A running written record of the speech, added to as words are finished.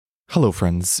Hello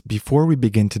friends, before we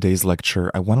begin today's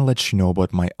lecture, I want to let you know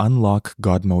about my Unlock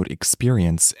God Mode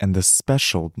experience and the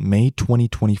special May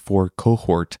 2024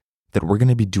 cohort that we're going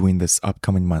to be doing this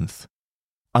upcoming month.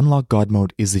 Unlock God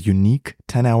Mode is a unique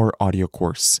 10-hour audio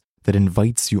course that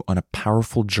invites you on a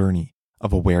powerful journey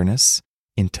of awareness,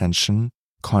 intention,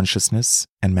 consciousness,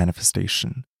 and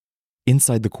manifestation.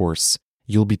 Inside the course,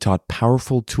 you'll be taught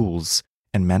powerful tools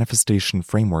and manifestation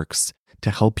frameworks to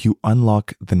help you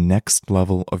unlock the next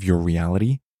level of your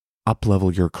reality,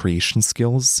 up-level your creation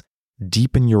skills,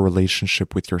 deepen your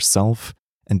relationship with yourself,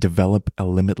 and develop a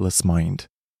limitless mind,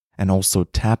 and also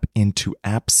tap into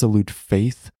absolute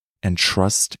faith and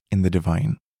trust in the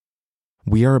divine.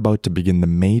 We are about to begin the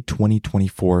May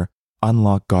 2024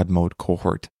 Unlock God Mode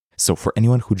cohort. So for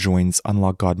anyone who joins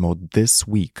Unlock God Mode this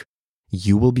week,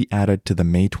 you will be added to the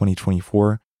May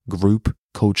 2024 group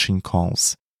coaching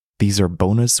calls. These are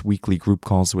bonus weekly group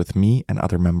calls with me and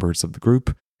other members of the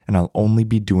group, and I'll only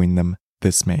be doing them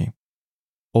this May.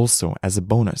 Also, as a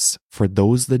bonus, for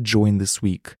those that join this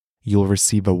week, you'll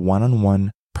receive a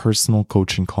one-on-one personal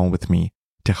coaching call with me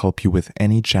to help you with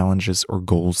any challenges or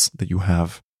goals that you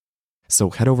have.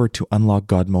 So head over to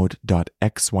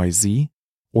unlockgodmode.xyz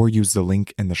or use the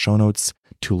link in the show notes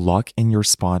to lock in your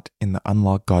spot in the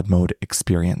Unlock God Mode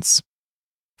experience.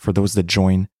 For those that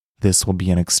join, this will be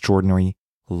an extraordinary,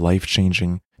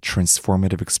 life-changing,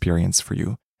 transformative experience for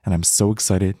you, and I'm so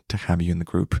excited to have you in the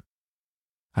group.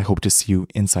 I hope to see you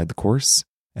inside the course,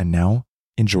 and now,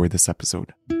 enjoy this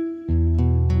episode.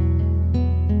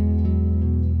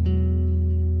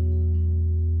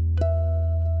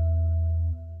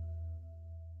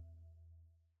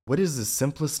 What is the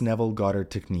simplest Neville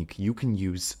Goddard technique you can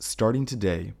use starting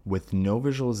today with no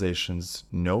visualizations,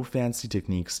 no fancy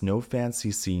techniques, no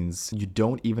fancy scenes? You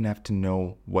don't even have to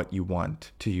know what you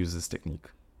want to use this technique.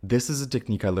 This is a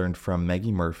technique I learned from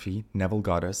Maggie Murphy, Neville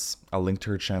Goddess. I'll link to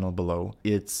her channel below.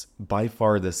 It's by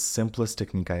far the simplest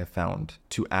technique I have found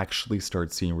to actually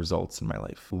start seeing results in my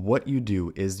life. What you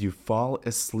do is you fall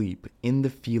asleep in the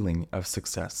feeling of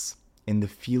success, in the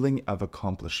feeling of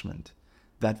accomplishment.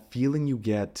 That feeling you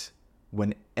get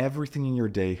when everything in your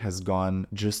day has gone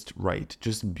just right,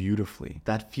 just beautifully.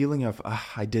 That feeling of,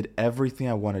 I did everything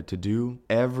I wanted to do.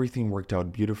 Everything worked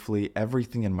out beautifully.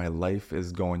 Everything in my life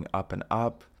is going up and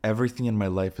up. Everything in my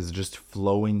life is just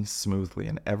flowing smoothly,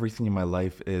 and everything in my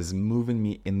life is moving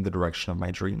me in the direction of my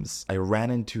dreams. I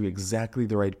ran into exactly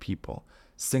the right people.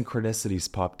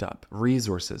 Synchronicities popped up,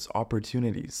 resources,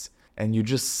 opportunities. And you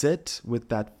just sit with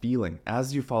that feeling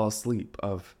as you fall asleep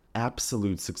of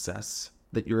absolute success,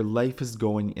 that your life is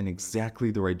going in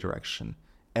exactly the right direction.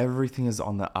 Everything is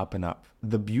on the up and up.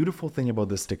 The beautiful thing about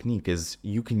this technique is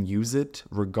you can use it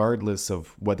regardless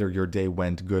of whether your day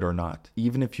went good or not.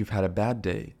 Even if you've had a bad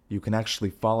day, you can actually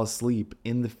fall asleep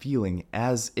in the feeling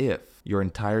as if your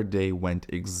entire day went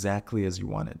exactly as you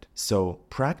wanted. So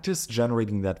practice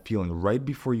generating that feeling right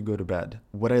before you go to bed.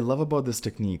 What I love about this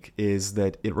technique is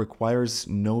that it requires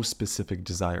no specific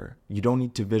desire. You don't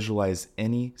need to visualize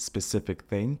any specific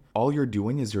thing. All you're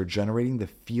doing is you're generating the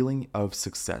feeling of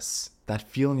success. That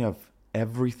feeling of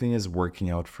everything is working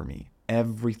out for me.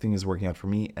 Everything is working out for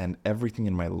me, and everything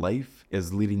in my life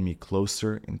is leading me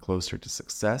closer and closer to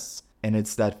success. And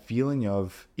it's that feeling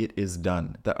of it is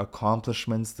done. The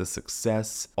accomplishments, the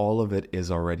success, all of it is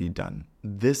already done.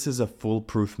 This is a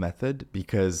foolproof method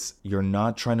because you're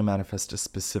not trying to manifest a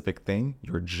specific thing.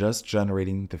 You're just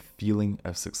generating the feeling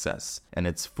of success. And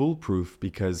it's foolproof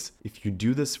because if you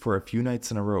do this for a few nights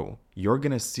in a row, you're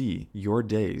going to see your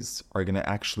days are going to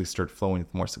actually start flowing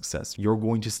with more success. You're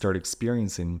going to start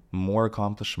experiencing more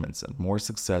accomplishments and more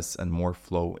success and more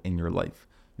flow in your life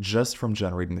just from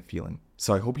generating the feeling.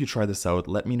 So I hope you try this out.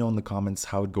 Let me know in the comments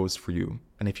how it goes for you.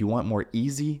 And if you want more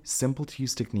easy, simple to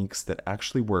use techniques that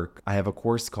actually work, I have a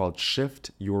course called Shift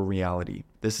Your Reality.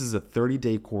 This is a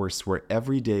 30-day course where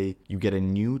every day you get a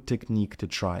new technique to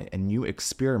try, a new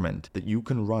experiment that you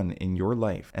can run in your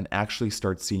life and actually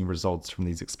start seeing results from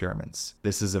these experiments.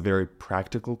 This is a very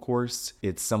practical course.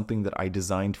 It's something that I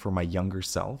designed for my younger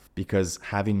self because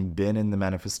having been in the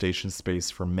manifestation space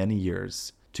for many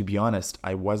years, to be honest,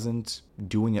 I wasn't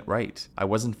doing it right. I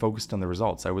wasn't focused on the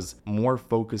results. I was more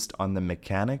focused on the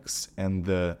mechanics and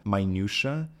the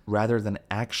minutia rather than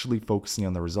actually focusing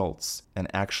on the results and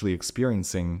actually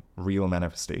experiencing real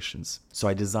manifestations. So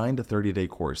I designed a 30-day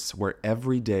course where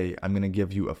every day I'm going to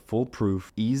give you a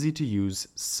foolproof, easy to use,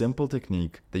 simple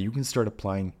technique that you can start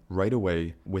applying right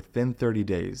away within 30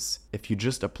 days. If you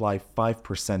just apply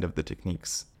 5% of the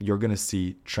techniques, you're going to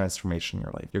see transformation in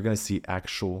your life. You're going to see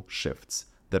actual shifts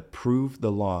that prove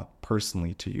the law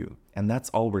personally to you. And that's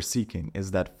all we're seeking,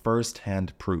 is that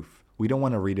first-hand proof. We don't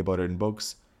want to read about it in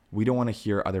books. We don't want to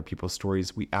hear other people's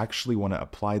stories. We actually want to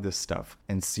apply this stuff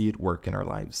and see it work in our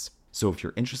lives. So if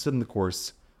you're interested in the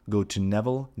course, go to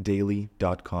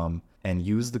nevilledaily.com and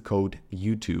use the code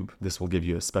YouTube. This will give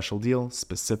you a special deal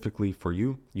specifically for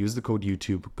you. Use the code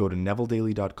YouTube, go to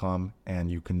nevilledaily.com, and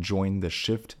you can join the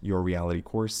Shift Your Reality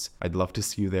course. I'd love to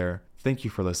see you there. Thank you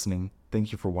for listening.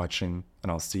 Thank you for watching,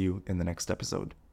 and I'll see you in the next episode.